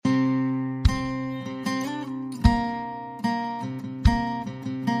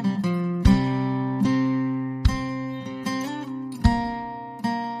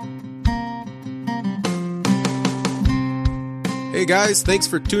guys, thanks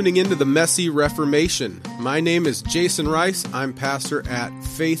for tuning into the Messy Reformation. My name is Jason Rice. I'm pastor at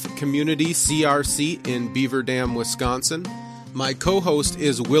Faith Community CRC in Beaver Dam, Wisconsin. My co-host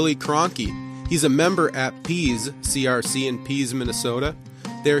is Willie Cronky. He's a member at Pease CRC in Pease, Minnesota.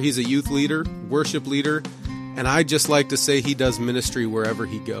 There he's a youth leader, worship leader, and I just like to say he does ministry wherever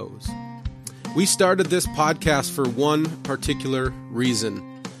he goes. We started this podcast for one particular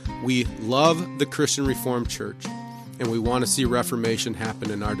reason. We love the Christian Reformed Church, and we want to see Reformation happen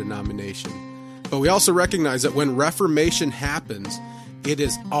in our denomination. But we also recognize that when Reformation happens, it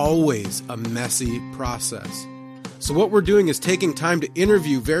is always a messy process. So what we're doing is taking time to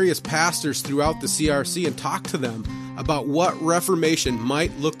interview various pastors throughout the CRC and talk to them about what Reformation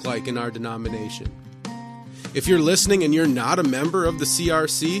might look like in our denomination. If you're listening and you're not a member of the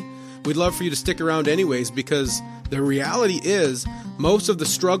CRC, we'd love for you to stick around anyways, because the reality is most of the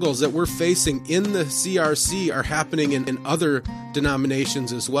struggles that we're facing in the CRC are happening in other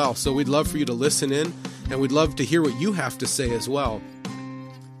denominations as well. So we'd love for you to listen in, and we'd love to hear what you have to say as well.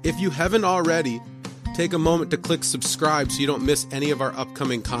 If you haven't already, take a moment to click subscribe so you don't miss any of our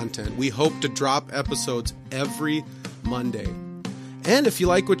upcoming content. We hope to drop episodes every Monday. And if you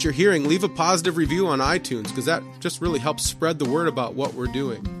like what you're hearing, leave a positive review on iTunes, because that just really helps spread the word about what we're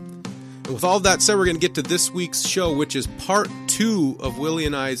doing. And with all that said, we're going to get to this week's show, which is part 2 of Willie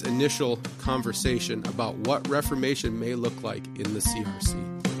and I's initial conversation about what Reformation may look like in the CRC.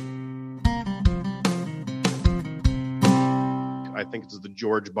 I think it's the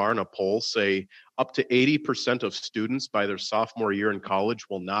George Barna poll, say up to 80% of students by their sophomore year in college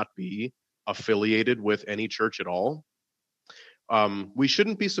will not be affiliated with any church at all. We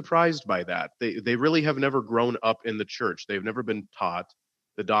shouldn't be surprised by that. They really have never grown up in the church. They've never been taught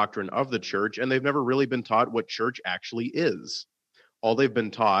the doctrine of the church, and they've never really been taught what church actually is. All they've been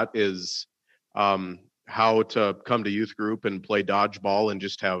taught is how to come to youth group and play dodgeball and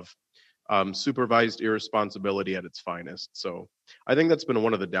just have supervised irresponsibility at its finest. So I think that's been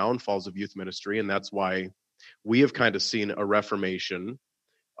one of the downfalls of youth ministry, and that's why we have kind of seen a reformation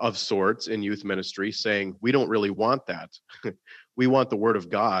of sorts in youth ministry, saying we don't really want that. We want the Word of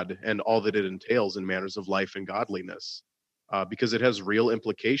God and all that it entails in manners of life and godliness. Because it has real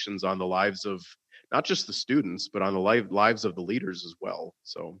implications on the lives of not just the students, but on the lives of the leaders as well.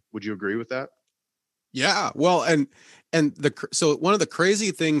 So would you agree with that? Yeah, well, so one of the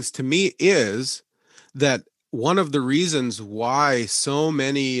crazy things to me is that one of the reasons why so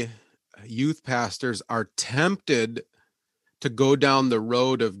many youth pastors are tempted to go down the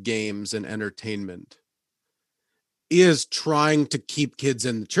road of games and entertainment is trying to keep kids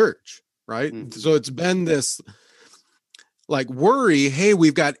in the church, right? Mm-hmm. So it's been this worry, hey,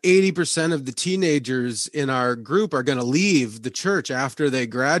 we've got 80% of the teenagers in our group are going to leave the church after they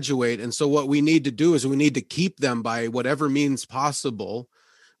graduate. And so what we need to do is we need to keep them by whatever means possible.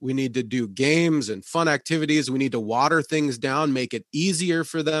 We need to do games and fun activities. We need to water things down, make it easier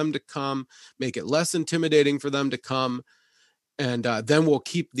for them to come, make it less intimidating for them to come. And then we'll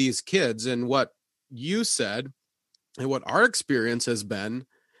keep these kids. And what you said and what our experience has been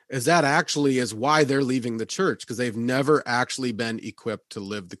is that actually is why they're leaving the church, because they've never actually been equipped to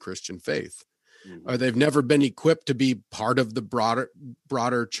live the Christian faith, or they've never been equipped to be part of the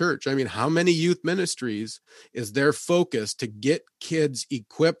broader church. I mean, how many youth ministries is their focus to get kids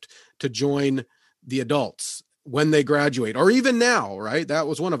equipped to join the adults when they graduate, or even now, right? That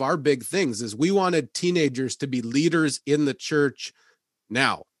was one of our big things, is we wanted teenagers to be leaders in the church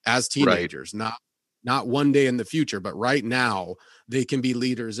now as teenagers, right. Not one day in the future, but right now they can be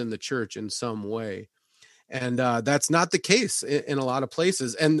leaders in the church in some way. And that's not the case in a lot of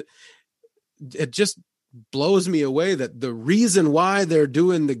places. And it just blows me away that the reason why they're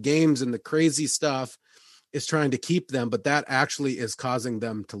doing the games and the crazy stuff is trying to keep them, but that actually is causing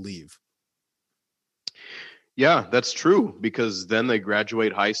them to leave. Yeah, that's true, because then they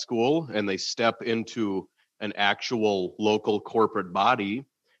graduate high school and they step into an actual local corporate body,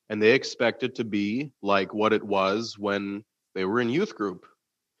 and they expect it to be like what it was when they were in youth group.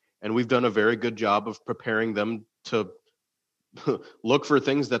 And we've done a very good job of preparing them to look for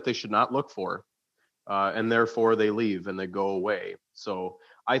things that they should not look for. And therefore they leave and they go away. So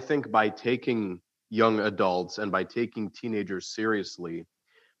I think by taking young adults and by taking teenagers seriously,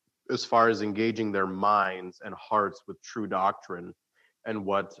 as far as engaging their minds and hearts with true doctrine and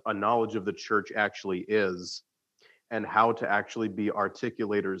what a knowledge of the church actually is, and how to actually be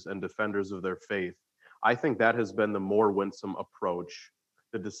articulators and defenders of their faith, I think that has been the more winsome approach,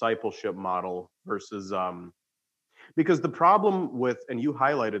 the discipleship model versus, because the problem with, and you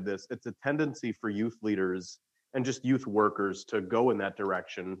highlighted this, it's a tendency for youth leaders and just youth workers to go in that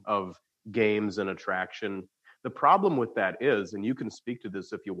direction of games and attraction. The problem with that is, and you can speak to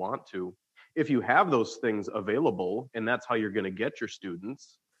this if you want to, if you have those things available and that's how you're going to get your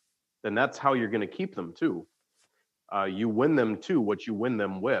students, then that's how you're going to keep them too. You win them too what you win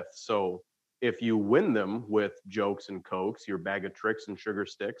them with. So if you win them with jokes and cokes, your bag of tricks and sugar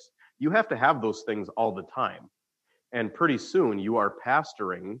sticks, you have to have those things all the time. And pretty soon you are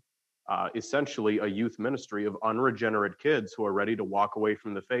pastoring essentially a youth ministry of unregenerate kids who are ready to walk away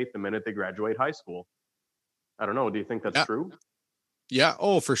from the faith the minute they graduate high school. I don't know. Do you think that's true? Yeah.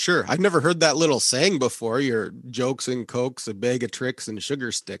 Oh, for sure. I've never heard that little saying before. Your jokes and cokes, a bag of tricks and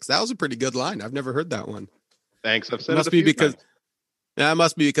sugar sticks. That was a pretty good line. I've never heard that one. Thanks. I've said Must it a be few because times. Yeah, it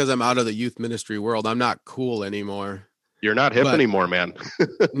must be because I'm out of the youth ministry world. I'm not cool anymore. You're not hip anymore, man.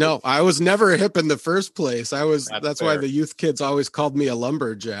 No, I was never hip in the first place. That's fair. why the youth kids always called me a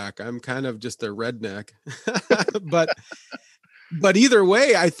lumberjack. I'm kind of just a redneck. but either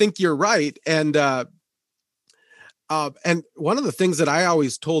way, I think you're right. And one of the things that I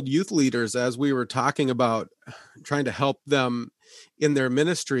always told youth leaders as we were talking about trying to help them in their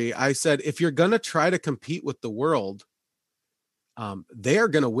ministry, I said, if you're going to try to compete with the world, they are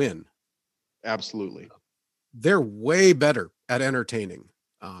going to win. Absolutely. They're way better at entertaining.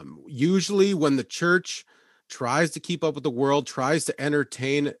 Usually when the church tries to keep up with the world, tries to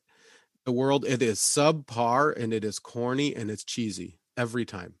entertain the world, it is subpar and it is corny and it's cheesy every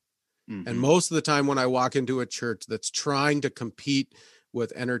time. Mm-hmm. And most of the time when I walk into a church that's trying to compete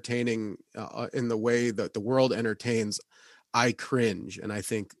with entertaining in the way that the world entertains, I cringe and I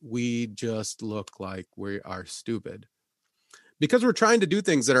think we just look like we are stupid. Because we're trying to do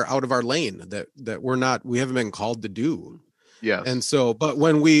things that are out of our lane that we haven't been called to do. Yes. And so, but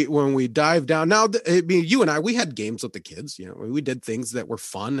when we dive down now, I mean, you and I, we had games with the kids, we did things that were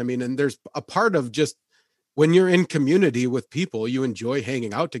fun. I mean, and there's a part of just when you're in community with people, you enjoy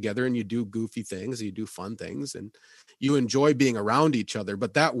hanging out together and you do goofy things, you do fun things and you enjoy being around each other.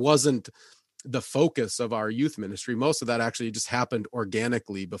 But that wasn't the focus of our youth ministry. Most of that actually just happened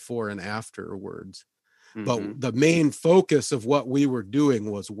organically before and afterwards. Mm-hmm. But the main focus of what we were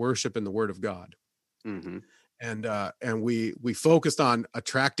doing was worship in the Word of God. Mm-hmm. And we focused on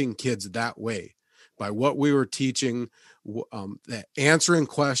attracting kids that way by what we were teaching, answering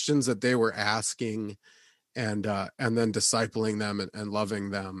questions that they were asking, and then discipling them and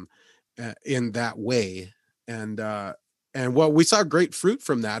loving them in that way. And what we saw great fruit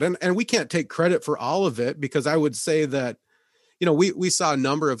from that. And we can't take credit for all of it because I would say that we saw a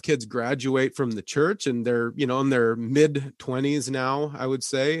number of kids graduate from the church and they're, in their mid 20s now, I would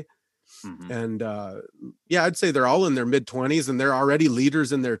say. Mm-hmm. And I'd say they're all in their mid 20s and they're already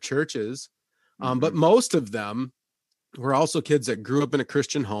leaders in their churches. Mm-hmm. But most of them were also kids that grew up in a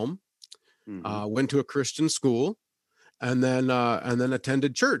Christian home, mm-hmm. Went to a Christian school, and then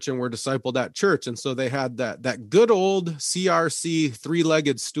attended church and were discipled at church. And so they had that good old CRC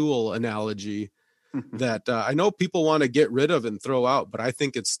three-legged stool analogy that I know people want to get rid of and throw out, but I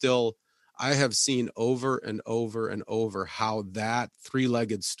think it's still, I have seen over and over and over how that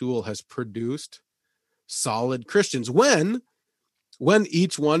three-legged stool has produced solid Christians when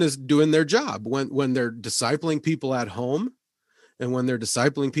each one is doing their job, when they're discipling people at home and when they're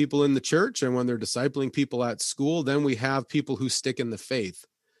discipling people in the church and when they're discipling people at school, then we have people who stick in the faith.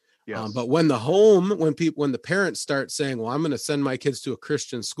 Yes. But when the parents start saying, well, I'm going to send my kids to a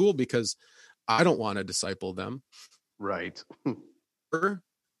Christian school because I don't want to disciple them. Right.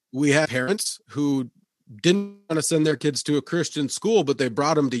 We have parents who didn't want to send their kids to a Christian school, but they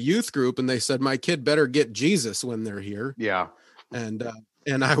brought them to youth group and they said, my kid better get Jesus when they're here. Yeah. And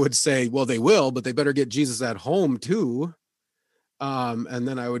I would say, well, they will, but they better get Jesus at home too. And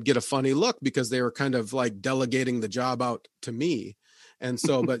then I would get a funny look because they were kind of like delegating the job out to me. And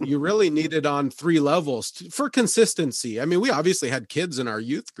so, but you really need it on three levels for consistency. I mean, we obviously had kids in our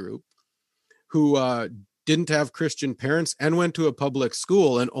youth group who didn't have Christian parents and went to a public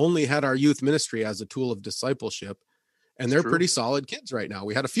school and only had our youth ministry as a tool of discipleship. And they're pretty solid kids right now.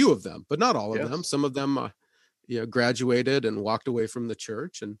 We had a few of them, but not all of them. Some of them graduated and walked away from the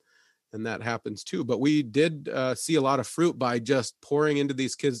church, and that happens too. But we did see a lot of fruit by just pouring into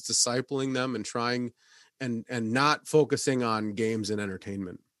these kids, discipling them and trying and not focusing on games and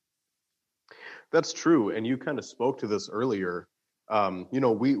entertainment. That's true. And you kind of spoke to this earlier.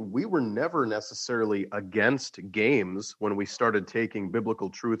 We were never necessarily against games when we started taking biblical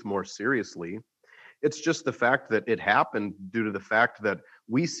truth more seriously. It's just the fact that it happened due to the fact that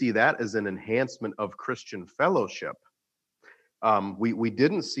we see that as an enhancement of Christian fellowship. We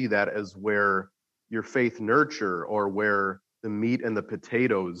didn't see that as where your faith nurture or where the meat and the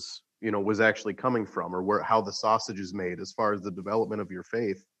potatoes, was actually coming from, or how the sausage is made as far as the development of your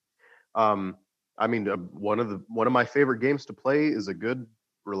faith. I mean, one of my favorite games to play is a good,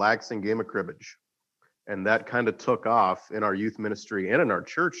 relaxing game of cribbage, and that kind of took off in our youth ministry and in our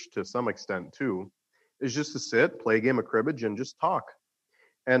church to some extent too. Is just to sit, play a game of cribbage, and just talk.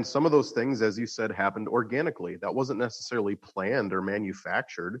 And some of those things, as you said, happened organically. That wasn't necessarily planned or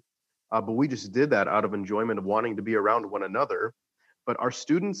manufactured, but we just did that out of enjoyment of wanting to be around one another. But our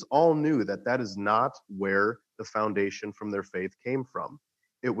students all knew that that is not where the foundation from their faith came from.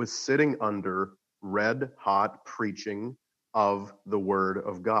 It was sitting under red hot preaching of the Word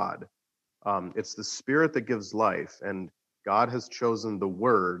of God. It's the Spirit that gives life, and God has chosen the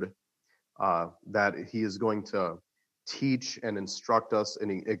Word that He is going to teach and instruct us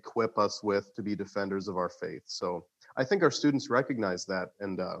and equip us with to be defenders of our faith. So I think our students recognize that.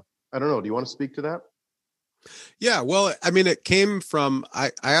 And I don't know, do you want to speak to that? Yeah, well, I mean, it came from,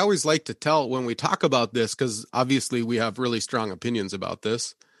 I always like to tell when we talk about this, because obviously we have really strong opinions about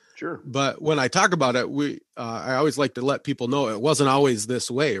this. Sure. But when I talk about it, I always like to let people know it wasn't always this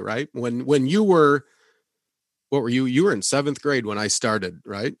way, right? When you were, what were you? You were in 7th grade when I started,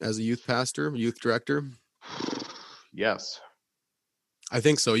 right? As a youth pastor, youth director. Yes. I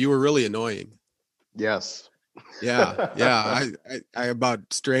think so. You were really annoying. Yes. Yeah. I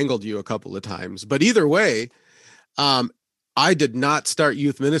about strangled you a couple of times, but either way, I did not start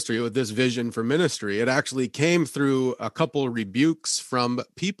youth ministry with this vision for ministry. It actually came through a couple of rebukes from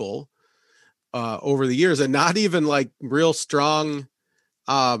people over the years, and not even like real strong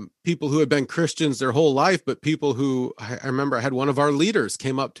people who had been Christians their whole life, but people who I remember I had one of our leaders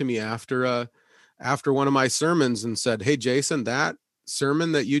came up to me after one of my sermons and said, "Hey, Jason, that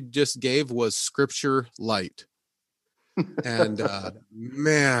sermon that you just gave was scripture light." And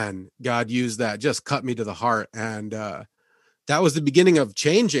man, God used that, just cut me to the heart. And that was the beginning of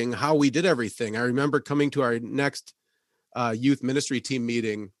changing how we did everything. I remember coming to our next youth ministry team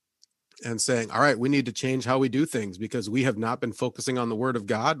meeting and saying, all right, we need to change how we do things because we have not been focusing on the Word of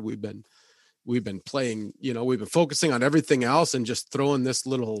God. We've been playing, we've been focusing on everything else and just throwing this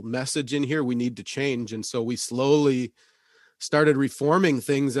little message in here. We need to change. And so we slowly started reforming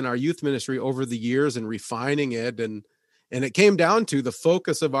things in our youth ministry over the years and refining it. And it came down to the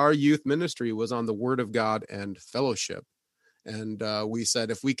focus of our youth ministry was on the Word of God and fellowship. And we said,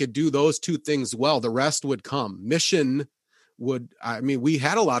 if we could do those two things well, the rest would come. Mission we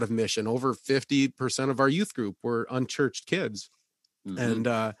had a lot of mission. Over 50% of our youth group were unchurched kids. Mm-hmm.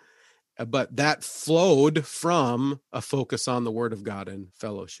 And, but that flowed from a focus on the Word of God and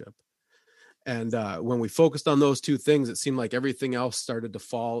fellowship. And when we focused on those two things, it seemed like everything else started to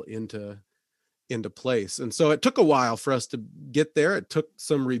fall into place. And so it took a while for us to get there. It took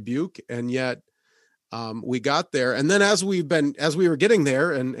some rebuke, and yet we got there. And then as we were getting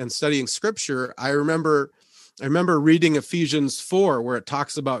there and studying scripture, I remember reading Ephesians 4, where it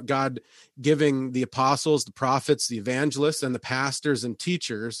talks about God giving the apostles, the prophets, the evangelists, and the pastors and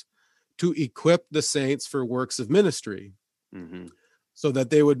teachers to equip the saints for works of ministry. Mm-hmm. So that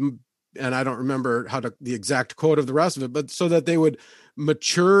they would, and I don't remember the exact quote of the rest of it, but so that they would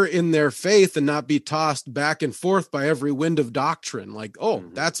mature in their faith and not be tossed back and forth by every wind of doctrine. Like,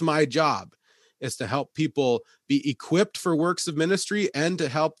 mm-hmm. That's my job, is to help people be equipped for works of ministry and to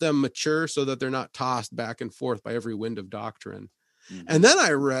help them mature so that they're not tossed back and forth by every wind of doctrine. Mm-hmm. And then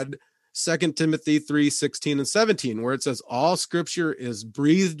I read 2 Timothy 3:16 and 17, where it says, all scripture is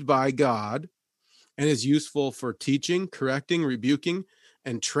breathed by God and is useful for teaching, correcting, rebuking,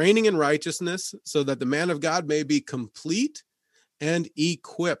 and training in righteousness, so that the man of God may be complete and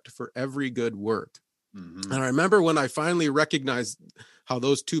equipped for every good work. Mm-hmm. And I remember when I finally recognized how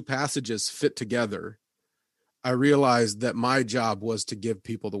those two passages fit together, I realized that my job was to give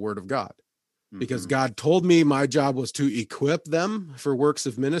people the Word of God, because God told me my job was to equip them for works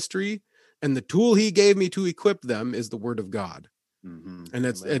of ministry. And the tool he gave me to equip them is the Word of God. Mm-hmm. And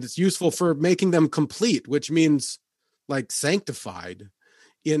it's useful for making them complete, which means like sanctified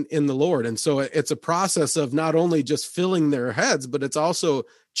in the Lord. And so it's a process of not only just filling their heads, but it's also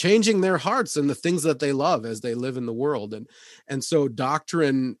changing their hearts and the things that they love as they live in the world. And so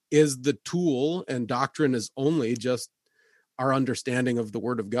doctrine is the tool, and doctrine is only just our understanding of the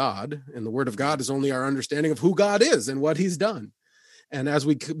Word of God. And the Word of God is only our understanding of who God is and what he's done. And as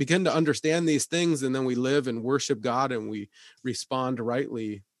we begin to understand these things, and then we live and worship God and we respond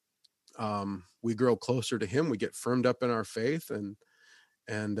rightly, we grow closer to him. We get firmed up in our faith, and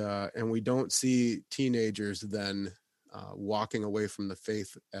we don't see teenagers then walking away from the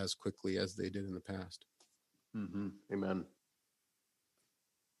faith as quickly as they did in the past. Mm-hmm. Amen.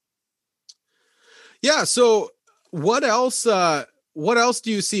 Yeah. So what else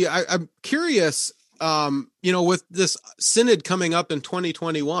do you see? I'm curious, with this synod coming up in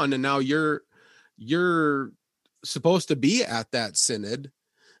 2021, and now you're you're supposed to be at that synod.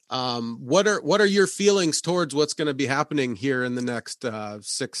 What are your feelings towards what's going to be happening here in the next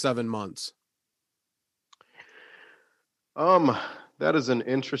 6-7 months? That is an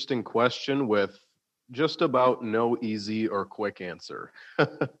interesting question with just about no easy or quick answer.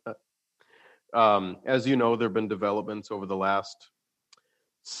 As you know, there have been developments over the last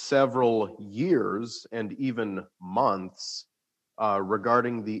several years and even months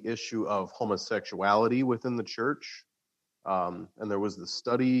regarding the issue of homosexuality within the church. And there was the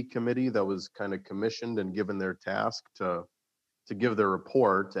study committee that was kind of commissioned and given their task to give their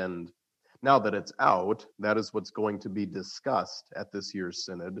report. And now that it's out, that is what's going to be discussed at this year's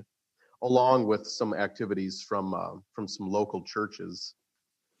synod, along with some activities from some local churches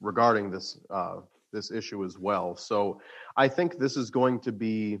regarding this issue as well. So I think this is going to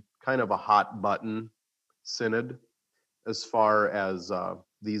be kind of a hot button synod as far as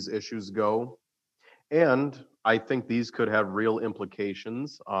these issues go. And I think these could have real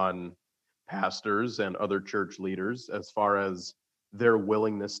implications on pastors and other church leaders as far as their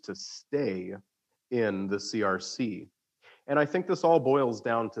willingness to stay in the CRC. And I think this all boils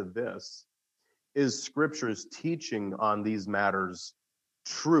down to this: is Scripture's teaching on these matters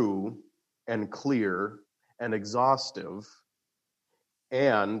true and clear and exhaustive?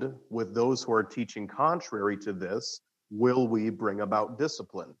 And with those who are teaching contrary to this, will we bring about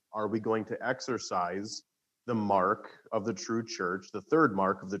discipline? Are we going to exercise the mark of the true church, the third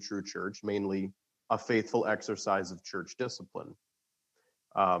mark of the true church, mainly a faithful exercise of church discipline?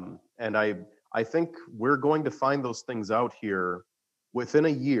 And I think we're going to find those things out here within a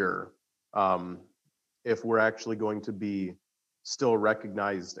year, if we're actually going to be still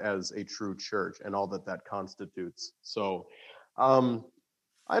recognized as a true church and all that that constitutes. So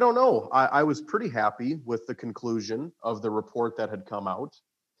I don't know. I was pretty happy with the conclusion of the report that had come out.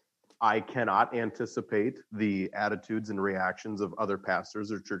 I cannot anticipate the attitudes and reactions of other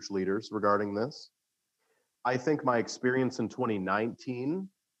pastors or church leaders regarding this. I think my experience in 2019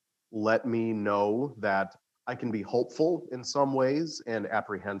 let me know that I can be hopeful in some ways and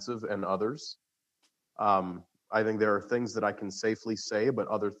apprehensive in others. I think there are things that I can safely say, but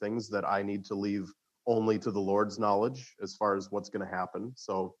other things that I need to leave only to the Lord's knowledge as far as what's going to happen.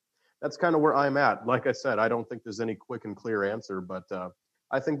 So that's kind of where I'm at. Like I said, I don't think there's any quick and clear answer, but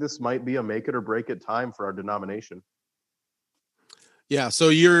I think this might be a make it or break it time for our denomination. Yeah. So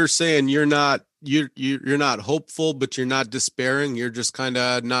you're saying you're not hopeful, but you're not despairing. You're just kind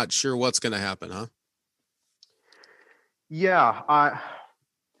of not sure what's going to happen, huh? Yeah,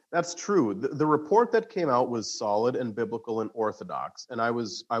 that's true. The report that came out was solid and biblical and orthodox, and I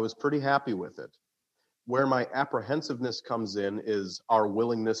was pretty happy with it. Where my apprehensiveness comes in is our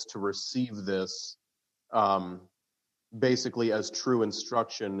willingness to receive this basically as true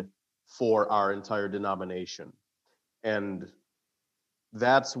instruction for our entire denomination. And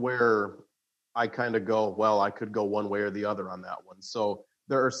that's where I kind of go, well, I could go one way or the other on that one. So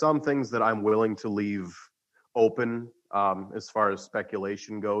there are some things that I'm willing to leave open as far as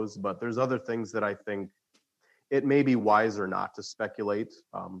speculation goes, but there's other things that I think it may be wiser not to speculate,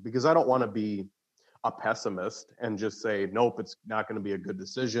 because I don't want to be a pessimist and just say, nope, it's not going to be a good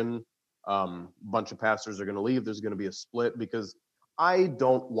decision. A bunch of pastors are going to leave. There's going to be a split, because I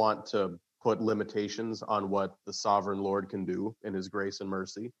don't want to put limitations on what the sovereign Lord can do in his grace and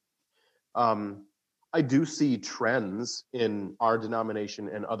mercy. I do see trends in our denomination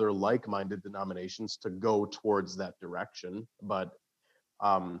and other like-minded denominations to go towards that direction, but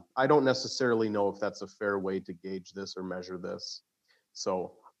I don't necessarily know if that's a fair way to gauge this or measure this.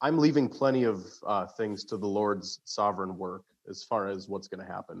 So I'm leaving plenty of things to the Lord's sovereign work as far as what's going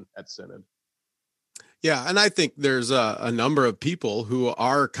to happen at Synod. Yeah, and I think there's a number of people who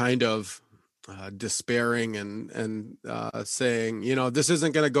are kind of despairing and saying, this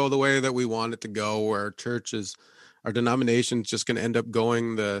isn't going to go the way that we want it to go, or our denomination's just going to end up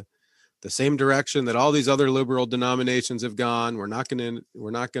going the same direction that all these other liberal denominations have gone. We're not going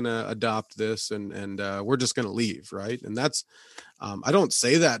to adopt this, and we're just going to leave, right? And that's I don't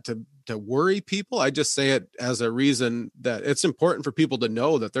say that to worry people. I just say it as a reason that it's important for people to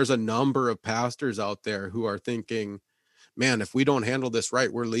know that there's a number of pastors out there who are thinking, man, if we don't handle this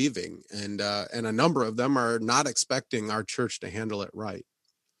right, we're leaving. And a number of them are not expecting our church to handle it right.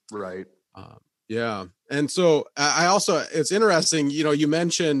 Right. Yeah. And so I also, it's interesting, you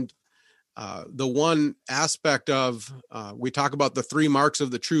mentioned the one aspect of, we talk about the 3 marks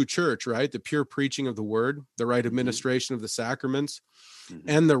of the true church, right? The pure preaching of the word, the right administration of the sacraments,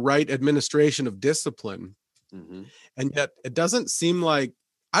 and the right administration of discipline. And yet it doesn't seem like,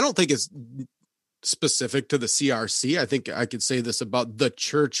 I don't think it's specific to the CRC. I think I could say this about the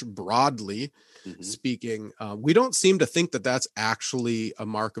church broadly Mhm. speaking. We don't seem to think that that's actually a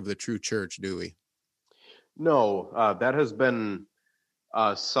mark of the true church, do we? No, that has been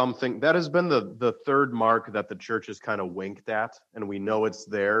something that has been the third mark that the church has kind of winked at, and we know it's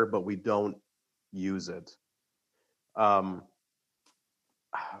there, but we don't use it um,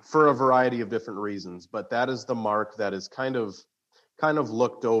 for a variety of different reasons. But that is the mark that is kind of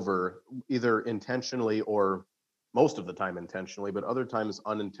looked over, either intentionally or most of the time intentionally, but other times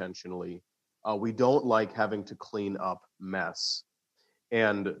unintentionally. We don't like having to clean up mess.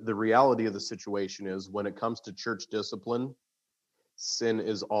 And the reality of the situation is, when it comes to church discipline, sin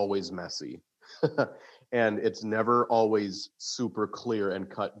is always messy. And it's never always super clear and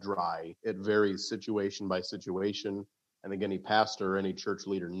cut dry. It varies situation by situation. I think any pastor or any church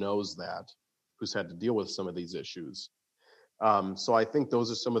leader knows that, who's had to deal with some of these issues. So I think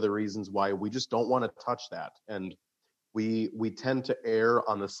those are some of the reasons why we just don't want to touch that. And we tend to err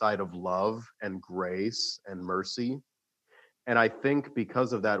on the side of love and grace and mercy. And I think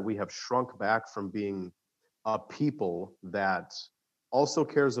because of that, we have shrunk back from being a people that also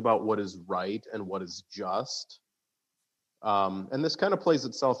cares about what is right and what is just. And this kind of plays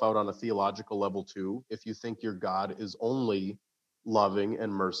itself out on a theological level too. If you think your God is only loving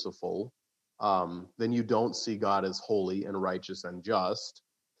and merciful, then you don't see God as holy and righteous and just.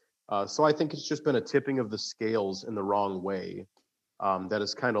 So I think it's just been a tipping of the scales in the wrong way, that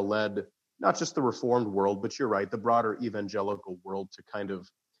has kind of led not just the Reformed world, but you're right, the broader evangelical world, to kind of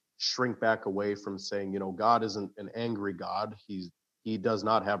shrink back away from saying, God isn't an angry God. He does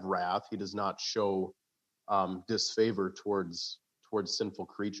not have wrath. He does not show disfavor towards sinful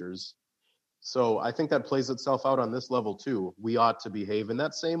creatures. So I think that plays itself out on this level too. We ought to behave in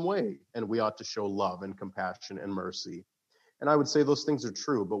that same way, and we ought to show love and compassion and mercy. And I would say those things are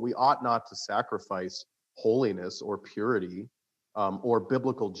true, but we ought not to sacrifice holiness or purity, or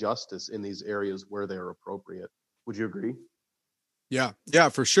biblical justice in these areas where they are appropriate. Would you agree? Yeah,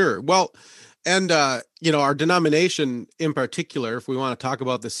 for sure. Well, and our denomination in particular, if we want to talk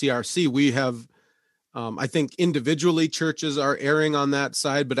about the CRC, we have, I think individually churches are erring on that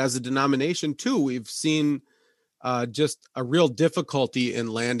side, but as a denomination too, we've seen just a real difficulty in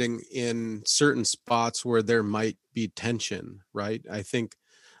landing in certain spots where there might be tension, right? I think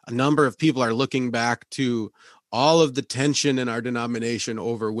a number of people are looking back to all of the tension in our denomination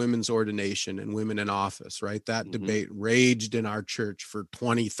over women's ordination and women in office, right? That Mm-hmm. debate raged in our church for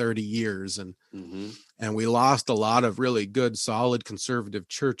 20, 30 years. Mm-hmm. And we lost a lot of really good, solid conservative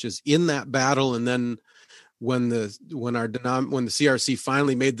churches in that battle. And then when the CRC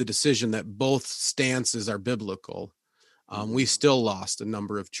finally made the decision that both stances are biblical, we still lost a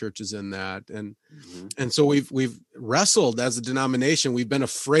number of churches in that, Mm-hmm. and so we've wrestled as a denomination. We've been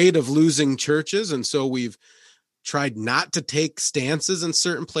afraid of losing churches, and so we've tried not to take stances in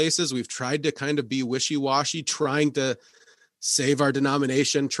certain places. We've tried to kind of be wishy-washy, trying to save our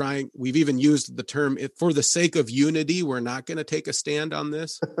denomination. We've even used the term, for the sake of unity, we're not going to take a stand on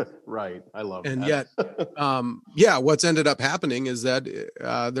this. Right. I love And that. yet, what's ended up happening is that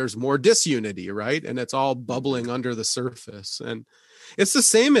there's more disunity, right? And it's all bubbling under the surface. And it's the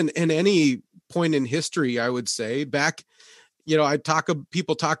same in any point in history, I would say. Back,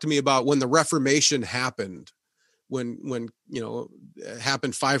 people talk to me about when the Reformation happened, when it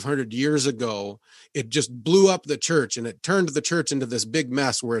happened 500 years ago. It just blew up the church, and it turned the church into this big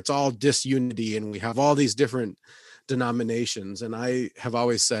mess where it's all disunity, and we have all these different denominations. And I have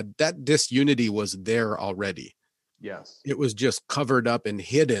always said that disunity was there already. Yes. It was just covered up and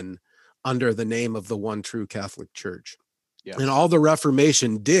hidden under the name of the one true Catholic Church. Yes. And all the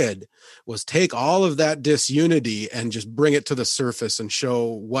Reformation did was take all of that disunity and just bring it to the surface and show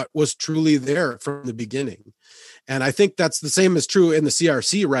what was truly there from the beginning. And I think that's the same is true in the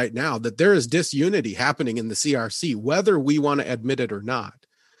CRC right now, that there is disunity happening in the CRC, whether we want to admit it or not.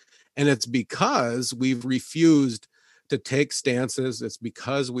 And it's because we've refused to take stances. It's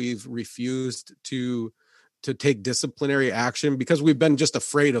because we've refused to take disciplinary action, because we've been just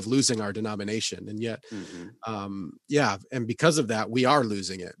afraid of losing our denomination. And yet, and because of that, we are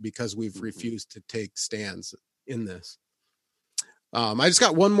losing it, because we've refused to take stands in this. I just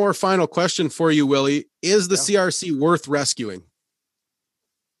got one more final question for you, Willie. Is the CRC worth rescuing?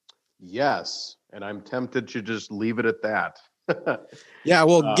 Yes, and I'm tempted to just leave it at that. Yeah,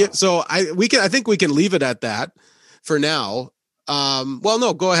 well, I think we can leave it at that for now. Well,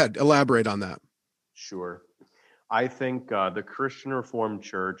 no, go ahead, elaborate on that. Sure. I think the Christian Reformed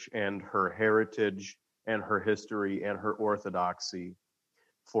Church and her heritage and her history and her orthodoxy,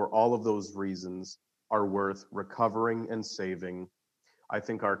 for all of those reasons, are worth recovering and saving. I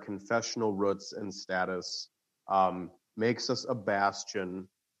think our confessional roots and status makes us a bastion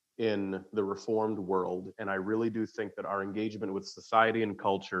in the Reformed world. And I really do think that our engagement with society and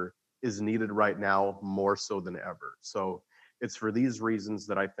culture is needed right now more so than ever. So it's for these reasons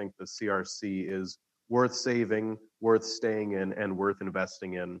that I think the CRC is worth saving, worth staying in, and worth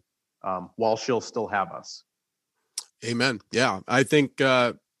investing in while she'll still have us. Amen. Yeah, I think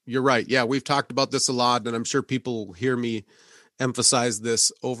you're right. Yeah, we've talked about this a lot, and I'm sure people will hear me emphasize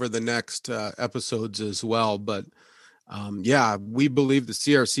this over the next episodes as well. But yeah, we believe the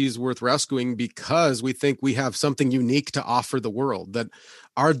CRC is worth rescuing because we think we have something unique to offer the world, that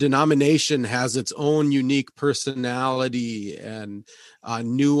our denomination has its own unique personality and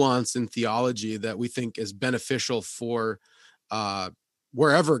nuance in theology that we think is beneficial for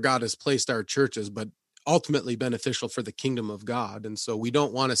wherever God has placed our churches, but ultimately beneficial for the kingdom of God. And so we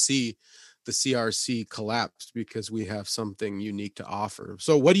don't want to see the CRC collapse because we have something unique to offer.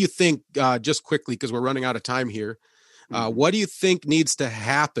 So what do you think, just quickly, because we're running out of time here, what do you think needs to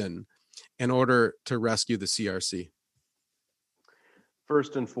happen in order to rescue the CRC?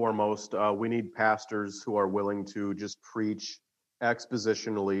 First and foremost, we need pastors who are willing to just preach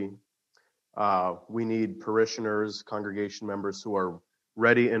expositionally. We need parishioners, congregation members who are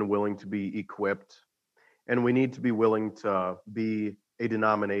ready and willing to be equipped. And we need to be willing to be a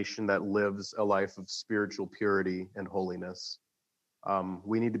denomination that lives a life of spiritual purity and holiness.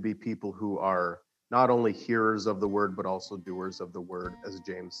 We need to be people who are not only hearers of the word, but also doers of the word, as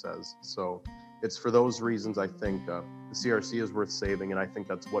James says. So it's for those reasons I think the CRC is worth saving, and I think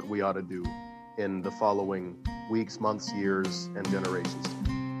that's what we ought to do in the following weeks, months, years, and generations.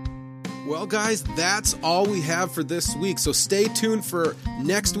 Well, guys, that's all we have for this week. So stay tuned for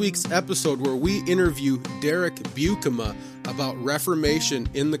next week's episode where we interview Derek Buikema about Reformation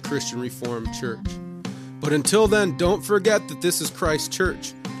in the Christian Reformed Church. But until then, don't forget that this is Christ's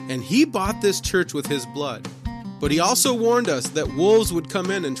church, and he bought this church with his blood. But he also warned us that wolves would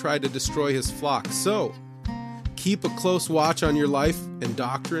come in and try to destroy his flock. So keep a close watch on your life and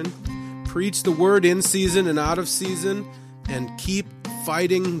doctrine, preach the word in season and out of season, and keep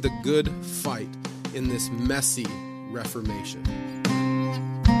fighting the good fight in this messy Reformation.